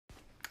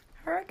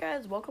Alright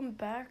guys, welcome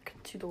back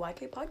to the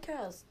YK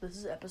podcast. This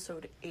is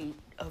episode 8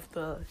 of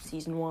the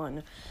season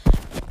 1.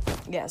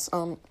 Yes,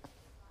 I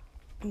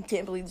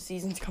can't believe the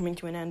season's coming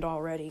to an end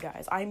already,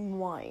 guys. I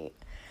might,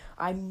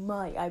 I've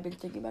been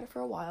thinking about it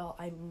for a while,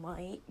 I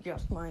might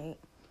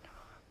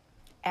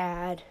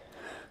add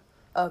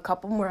a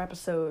couple more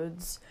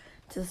episodes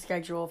to the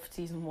schedule for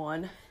season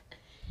 1.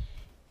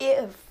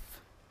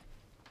 If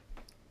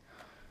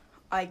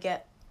I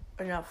get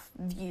enough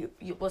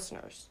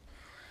listeners.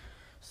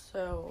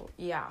 So,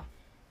 yeah.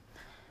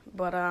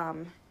 But,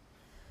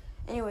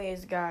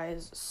 anyways,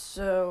 guys,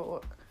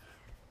 so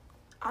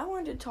I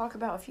wanted to talk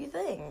about a few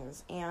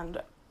things,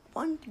 and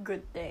one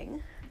good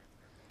thing,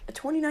 a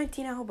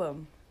 2019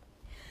 album.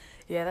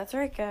 Yeah, that's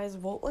right, guys.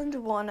 Voltland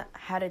 1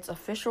 had its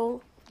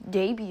official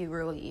debut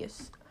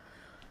release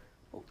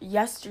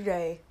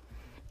yesterday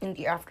in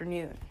the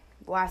afternoon.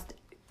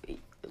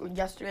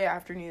 Yesterday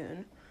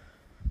afternoon,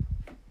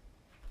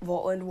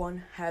 Voltland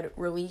 1 had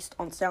released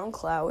on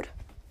SoundCloud.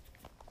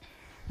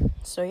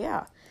 So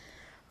yeah,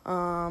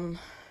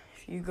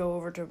 if you go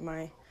over to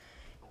my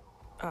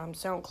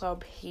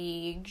SoundCloud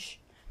page,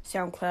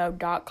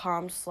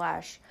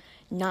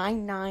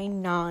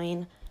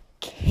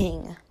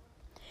 soundcloud.com/999king,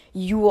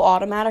 you will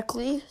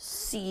automatically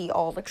see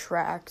all the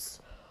tracks,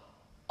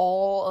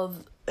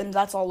 and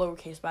that's all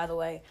lowercase, by the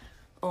way.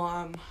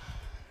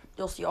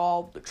 You'll see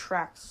all the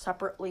tracks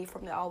separately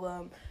from the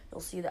album.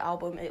 You'll see the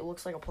album, it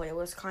looks like a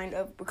playlist, kind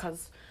of,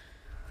 because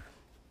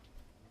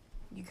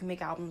you can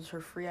make albums for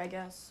free, I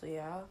guess. So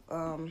yeah.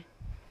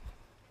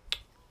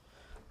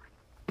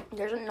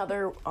 There's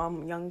another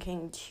Young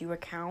King 2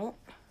 account.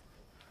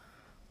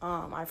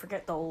 I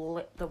forget the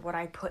what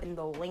I put in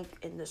the link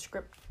in the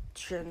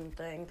description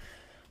thing,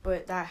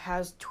 but that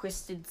has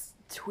Twisted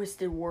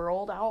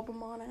World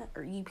album on it,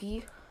 or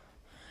EP.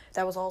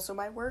 That was also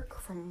my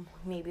work from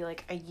maybe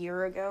like a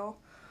year ago.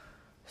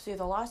 See,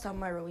 the last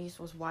album I released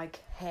was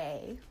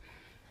YK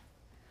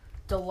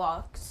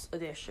Deluxe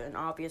Edition,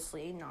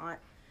 obviously, not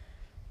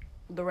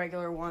the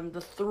regular one,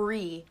 the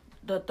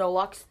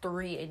Deluxe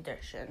 3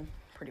 edition,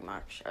 pretty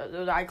much.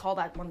 I call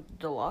that one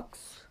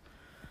Deluxe.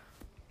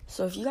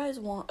 So if you guys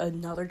want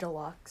another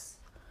Deluxe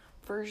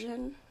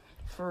version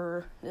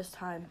for this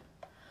time,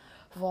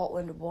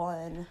 Voltland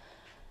 1,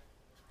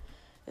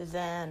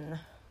 then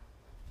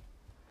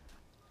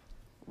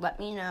let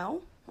me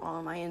know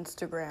on my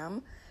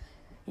Instagram,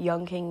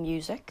 Young King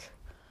Music,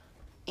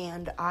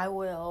 and I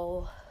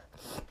will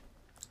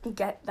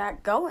get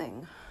that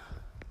going.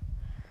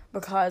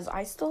 Because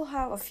I still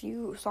have a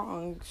few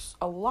songs,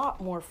 a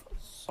lot more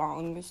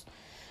songs,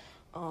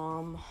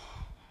 that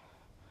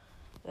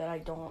I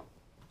don't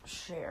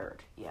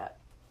shared yet.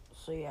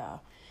 So yeah,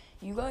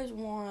 you guys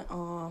want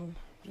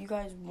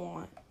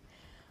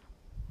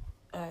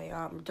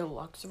a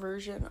deluxe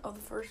version of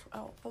the first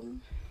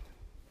album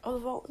of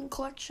the Voltland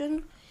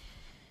collection,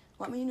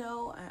 let me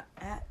know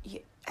at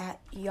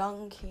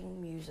Young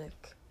King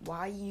Music,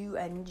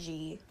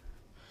 YUNG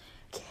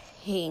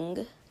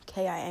King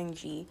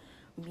KING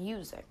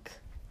Music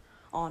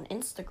on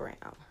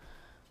Instagram,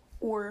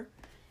 or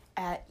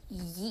at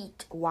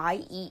Yeet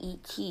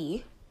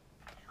YEET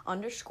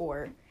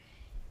 _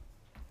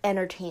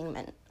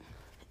 entertainment,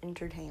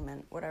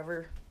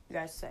 whatever you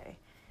guys say.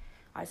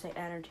 I say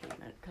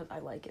entertainment because I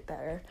like it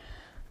better.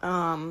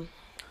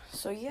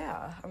 So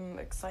yeah, I'm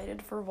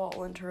excited for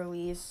Voltland to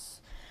release.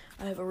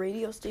 I have a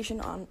radio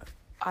station on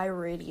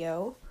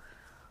iRadio,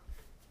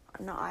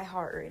 not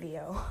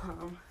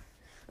iHeartRadio.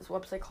 This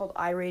website called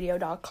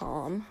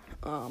iRadio.com.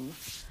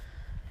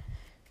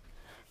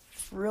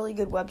 Really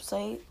good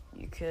website.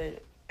 You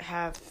could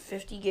have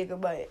 50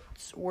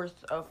 gigabytes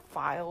worth of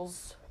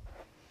files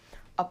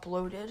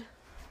uploaded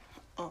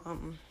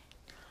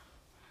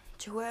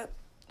to it.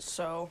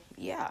 So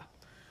yeah,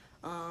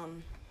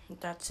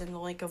 that's in the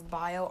link of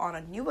bio on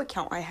a new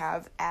account I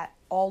have at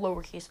all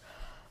lowercase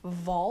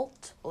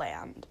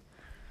Vaultland,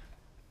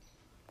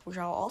 which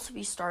I'll also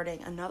be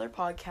starting another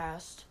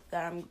podcast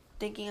that I'm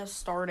thinking of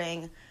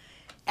starting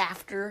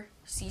after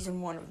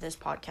season 1 of this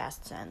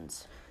podcast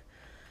ends.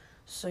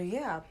 So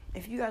yeah,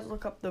 if you guys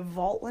look up the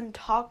Voltland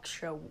Talk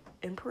Show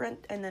and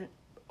then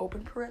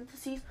open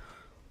parentheses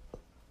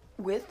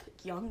with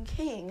Young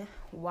King,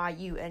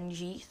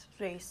 YUNG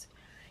space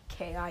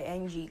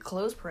KING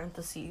close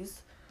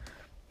parentheses,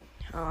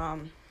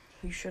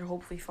 you should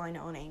hopefully find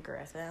it on Anchor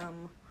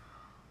FM.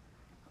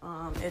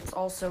 It's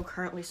also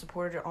currently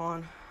supported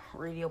on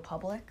Radio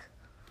Public.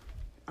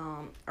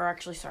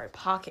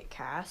 Pocket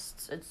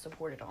Casts, it's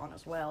supported on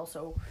as well.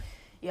 So,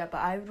 yeah, but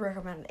I would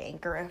recommend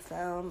Anchor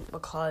FM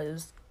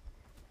because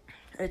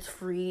it's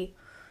free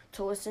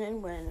to listen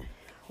in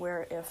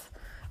where if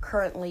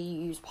currently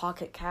you use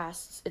Pocket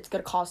Casts, it's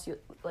going to cost you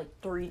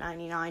like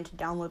 $3.99 to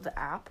download the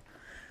app.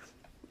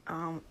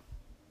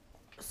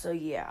 So,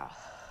 yeah,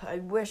 I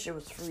wish it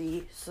was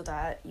free so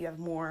that you have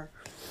more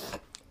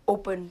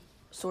open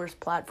source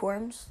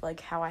platforms,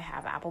 like how I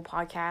have Apple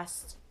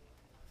Podcasts,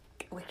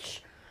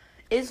 which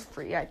is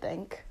free, I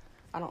think.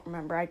 I don't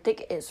remember. I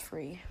think it is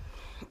free.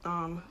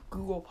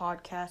 Google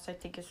Podcasts, I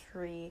think, is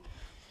free.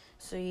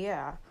 So,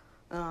 yeah.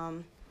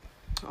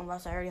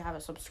 unless I already have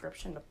a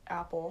subscription to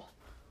Apple,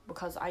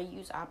 because I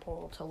use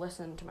Apple to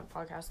listen to my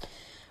podcast.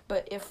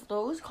 But if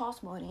those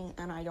cost money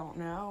and I don't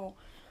know,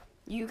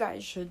 you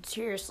guys should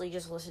seriously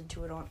just listen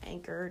to it on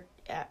Anchor,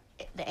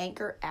 the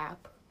Anchor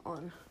app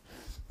on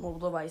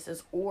mobile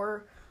devices,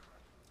 or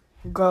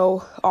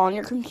go on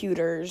your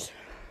computers,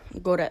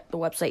 go to the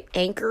website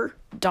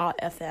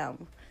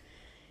anchor.fm,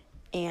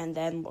 and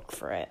then look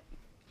for it.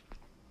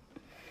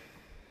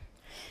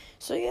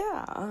 So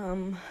yeah,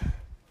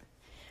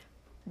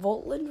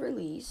 Voltland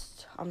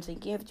released. I'm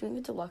thinking of doing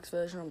a deluxe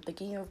version. I'm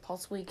thinking of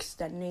possibly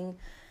extending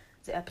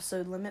the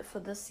episode limit for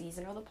this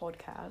season of the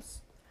podcast.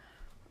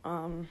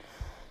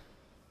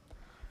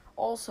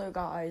 Also,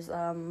 guys,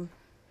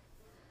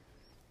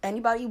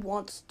 anybody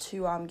wants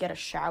to get a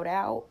shout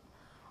out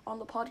on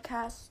the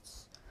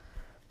podcasts,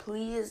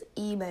 please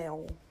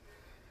email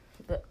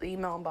the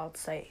email I'm about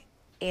to say,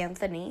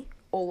 Anthony,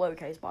 all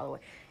lowercase by the way,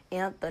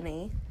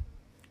 Anthony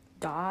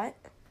dot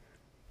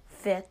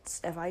Fitz,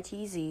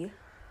 F-I-T-Z,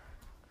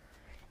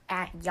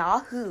 at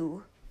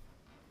yahoo.com.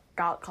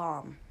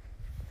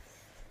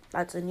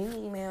 That's a new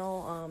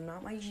email,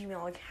 not my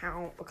Gmail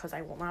account, because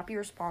I will not be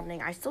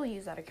responding. I still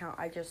use that account,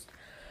 I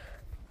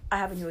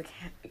have a new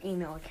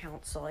email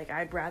account, so,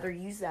 I'd rather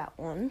use that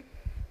one.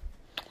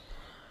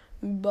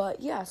 But,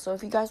 yeah, so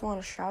if you guys want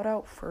a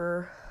shout-out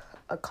for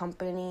a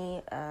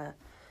company, a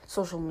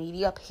social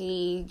media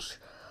page,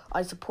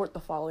 I support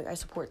the following. I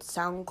support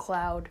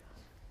SoundCloud,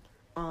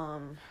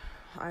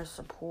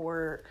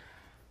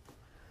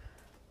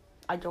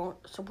 I don't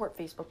support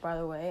Facebook, by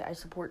the way. I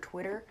support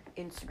Twitter,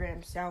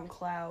 Instagram,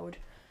 SoundCloud,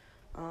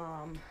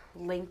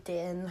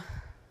 LinkedIn.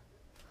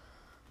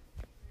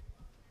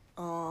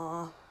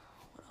 What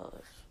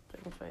other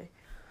things I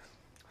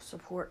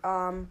support?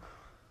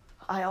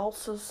 I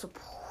also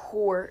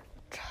support.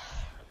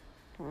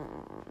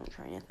 I'm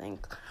trying to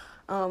think.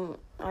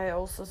 I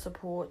also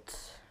support.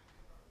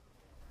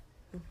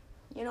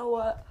 You know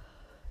what?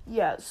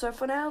 Yeah. So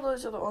for now,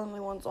 those are the only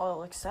ones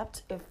I'll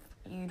accept. If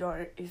you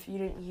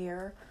didn't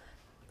hear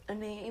a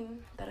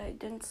name that I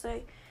didn't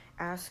say,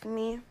 ask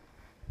me,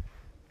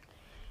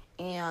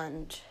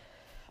 and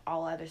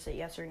I'll either say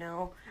yes or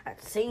no at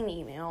the same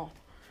email,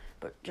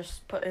 but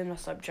just put in the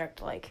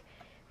subject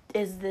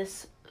is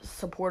this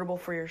supportable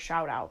for your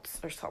shout outs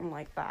or something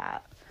like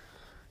that.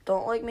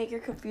 Don't make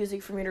it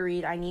confusing for me to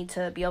read. I need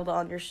to be able to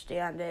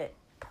understand it.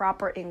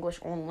 Proper English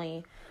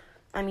only.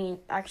 I mean,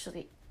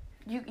 actually,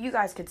 you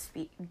guys could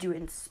do it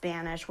in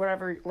Spanish,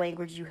 whatever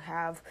language you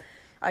have.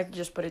 I could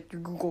just put it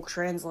through Google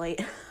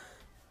Translate.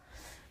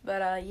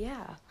 But,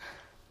 yeah.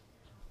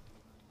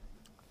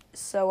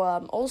 So,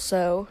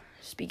 also,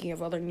 speaking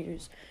of other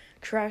news,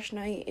 Trash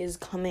Night is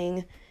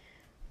coming,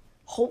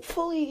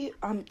 hopefully,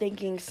 I'm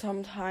thinking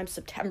sometime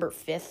September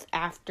 5th,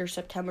 after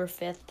September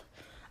 5th,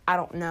 I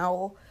don't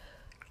know.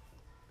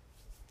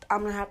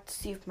 I'm gonna have to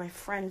see if my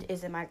friend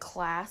is in my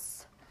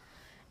class,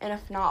 and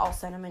if not, I'll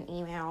send him an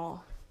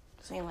email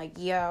saying,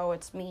 yo,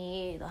 it's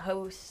me, the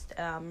host,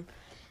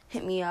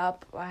 hit me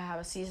up. I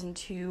have a season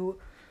 2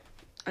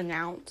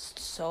 announced,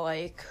 so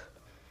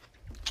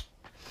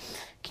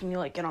can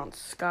you get on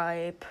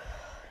Skype,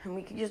 and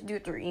we can just do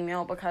it through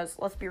email, because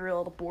let's be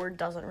real, the board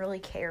doesn't really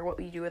care what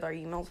we do with our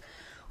emails.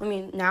 I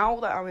mean, now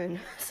that I'm in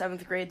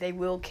 7th grade, they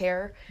will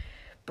care,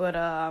 but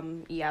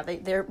yeah,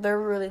 they're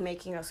really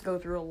making us go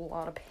through a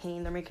lot of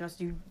pain. They're making us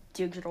do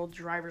digital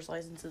driver's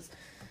licenses,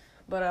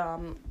 but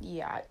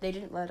yeah, they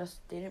didn't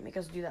make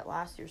us do that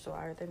last year, so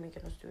why are they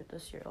making us do it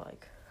this year?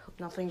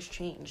 Nothing's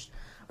changed.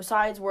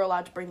 Besides, we're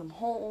allowed to bring them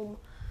home.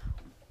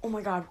 Oh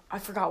my god, I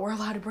forgot, we're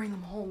allowed to bring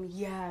them home.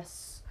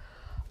 Yes.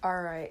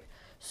 Alright.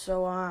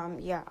 So,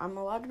 yeah, I'm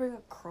allowed to bring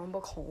a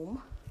Chromebook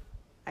home.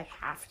 I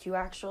have to,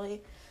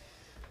 actually,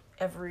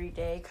 every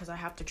day, because I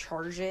have to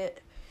charge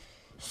it.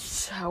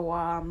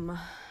 So,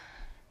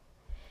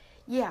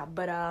 yeah,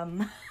 but,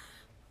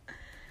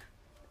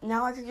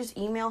 now I could just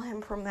email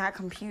him from that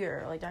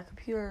computer. That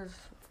computer's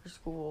for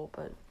school,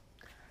 but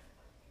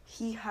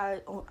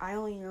I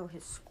only know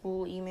his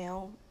school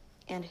email,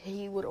 and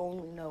he would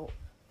only know.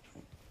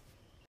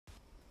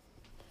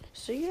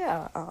 So,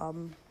 yeah,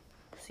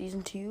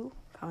 season 2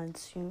 coming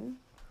soon.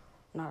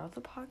 Not of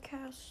the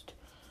podcast.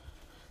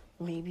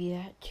 Maybe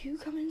that 2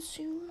 coming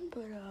soon,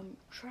 but,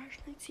 Trash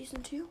Night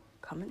season 2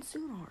 coming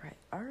soon.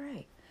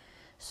 Alright.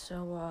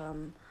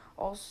 So,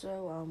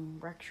 also,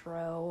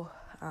 Retro,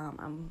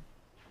 I'm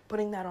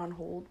putting that on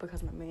hold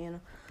because my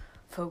main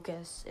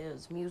focus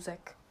is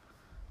music,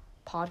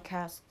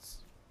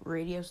 podcasts,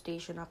 radio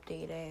station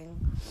updating,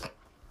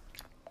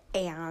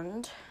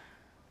 and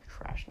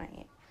Trash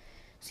Night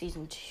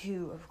season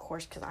 2, of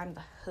course, because I'm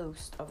the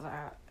host of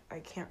that. I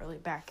can't really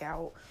back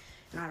out,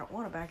 and I don't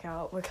want to back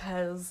out,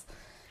 because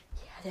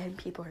then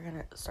people are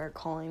gonna start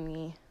calling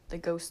me the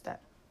ghost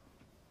that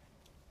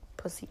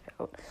pussy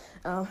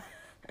out.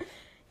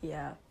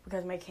 Yeah,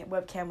 because my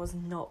webcam was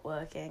not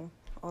working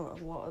on a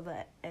lot of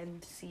the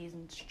end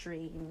season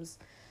streams.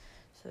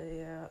 So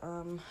yeah,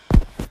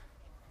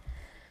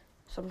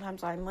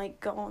 sometimes I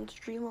might go on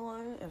stream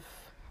alone if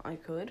I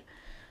could.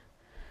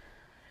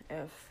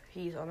 if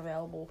he's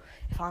unavailable.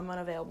 If I'm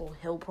unavailable,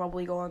 he'll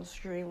probably go on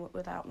stream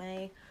without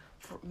me,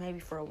 maybe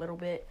for a little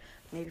bit,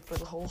 maybe for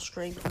the whole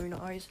stream, who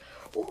knows.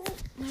 Oh,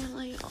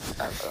 man,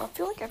 I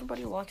feel like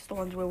everybody likes the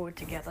ones where we're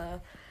together,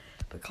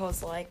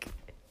 because, like,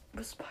 it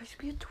was supposed to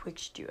be a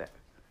Twitch duet.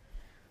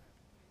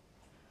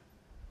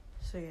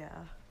 So, yeah.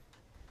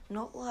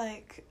 Not,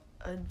 like,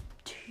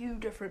 two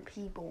different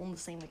people on the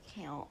same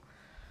account.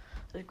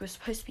 Like, we're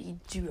supposed to be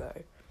a duo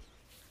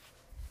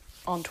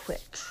on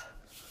Twitch.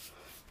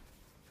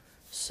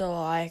 So,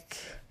 like,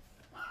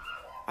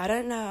 I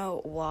don't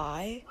know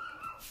why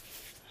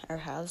or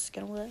how this is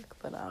gonna work,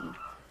 but,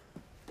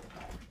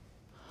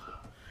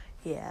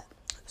 yeah.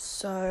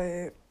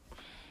 So,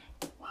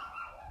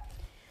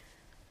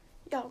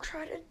 yeah, I'll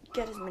try to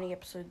get as many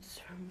episodes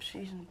from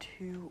season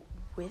 2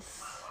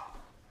 with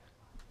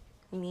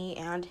me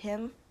and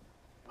him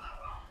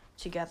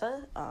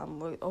together.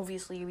 We'll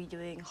obviously be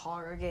doing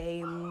horror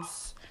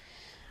games.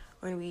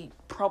 I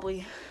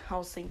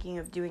was thinking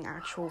of doing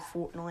actual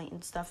Fortnite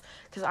and stuff,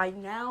 because I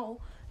now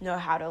know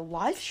how to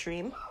live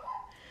stream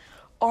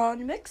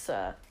on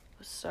Mixer.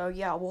 So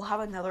yeah, we'll have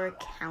another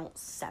account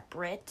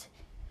separate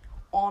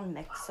on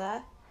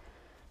Mixer,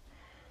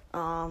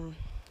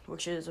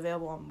 which is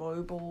available on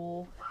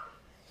mobile,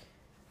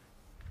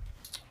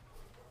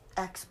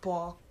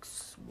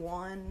 Xbox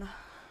One,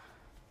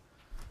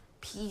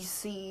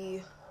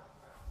 PC.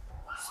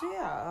 So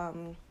yeah,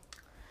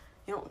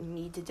 you don't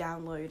need to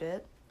download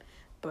it,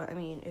 but I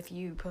mean, if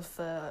you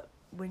prefer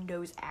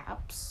Windows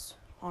apps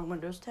on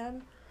Windows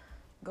 10,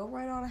 go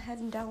right on ahead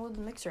and download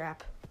the Mixer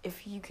app,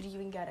 if you could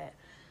even get it,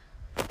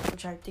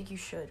 which I think you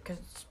should, because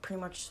it's pretty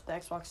much the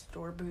Xbox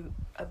Store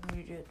a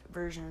booted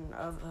version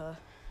of the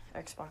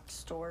Xbox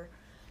Store.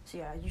 So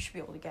yeah, you should be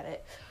able to get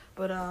it.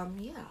 But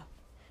yeah.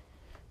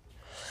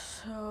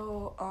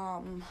 So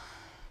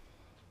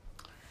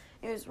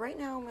anyways, right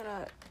now I'm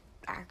gonna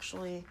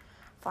actually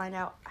find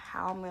out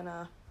how I'm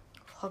gonna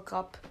hook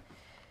up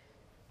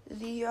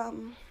the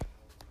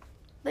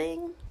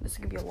thing. This is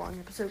gonna be a long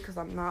episode because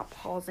I'm not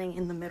pausing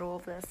in the middle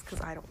of this because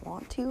I don't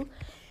want to.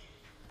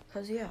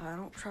 Because yeah, I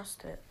don't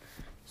trust it.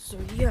 So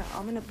yeah,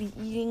 I'm gonna be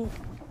eating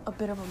a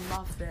bit of a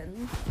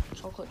muffin,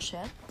 chocolate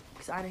chip,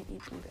 because I didn't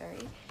eat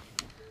blueberry.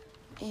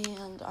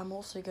 And I'm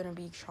also gonna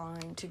be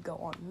trying to go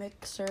on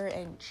Mixer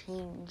and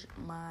change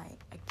my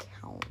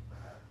account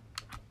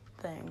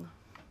thing.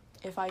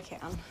 If I can.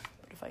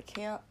 But if I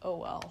can't, oh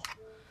well.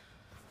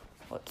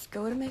 Let's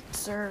go to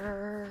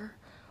Mixer.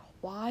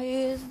 Why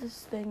is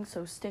this thing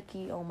so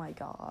sticky? Oh my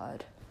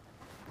god.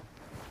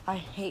 I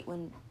hate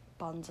when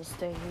buns are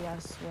sticky. I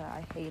swear,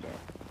 I hate it.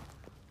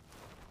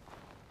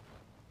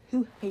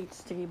 Who hates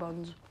sticky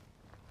buns?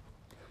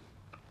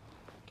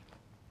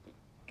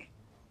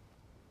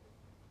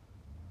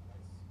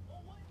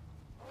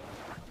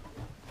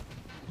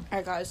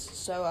 Alright guys,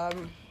 so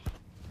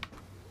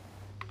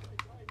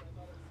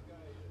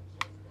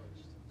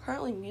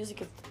currently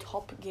music is the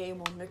top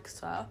game on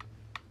Mixer.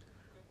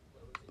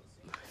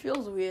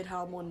 Feels weird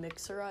how I'm on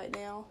Mixer right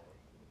now.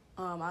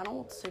 I don't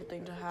want the same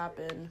thing to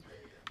happen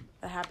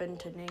that happened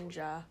to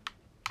Ninja.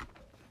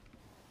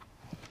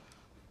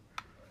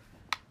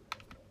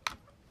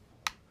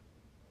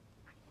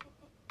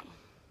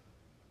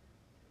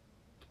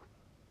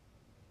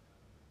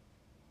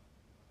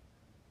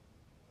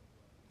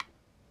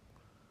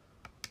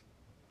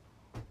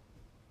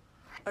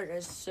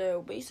 Okay,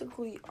 so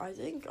basically, I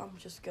think I'm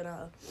just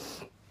gonna...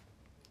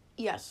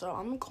 Yeah, so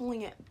I'm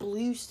calling it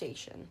Blue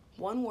Station.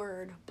 One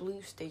word,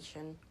 Blue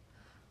Station.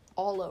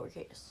 All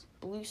lowercase.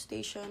 Blue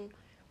Station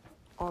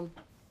on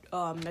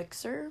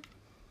Mixer.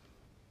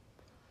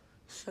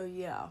 So,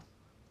 yeah.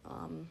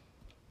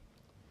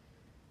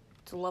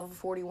 It's a level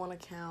 41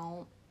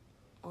 account.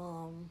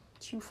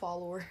 2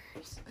 followers.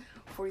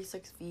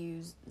 46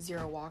 views.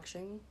 0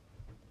 watching.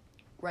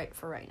 Right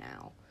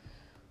now.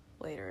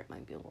 Later it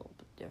might be a little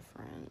bit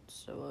different.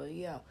 So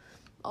yeah,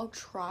 I'll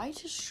try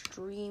to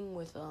stream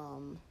with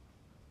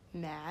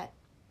Matt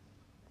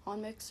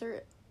on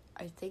Mixer.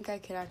 I think I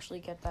could actually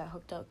get that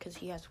hooked up because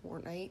he has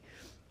Fortnite.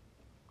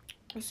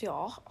 So yeah,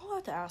 I'll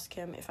have to ask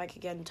him if I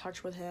could get in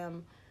touch with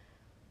him.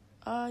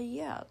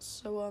 Yeah,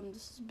 so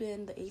this has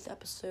been the 8th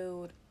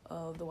episode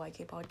of the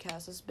YK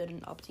podcast. This has been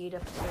an update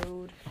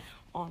episode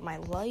on my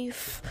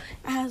life,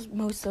 as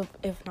most of,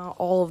 if not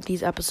all of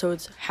these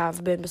episodes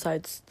have been,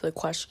 besides the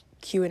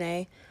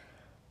Q&A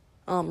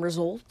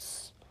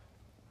results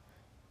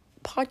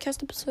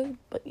podcast episode.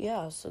 But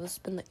yeah, so this has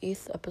been the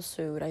 8th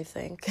episode, I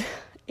think.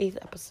 8th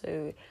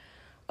episode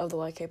of the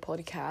YK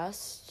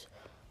podcast.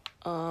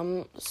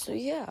 So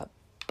yeah,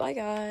 bye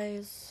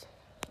guys.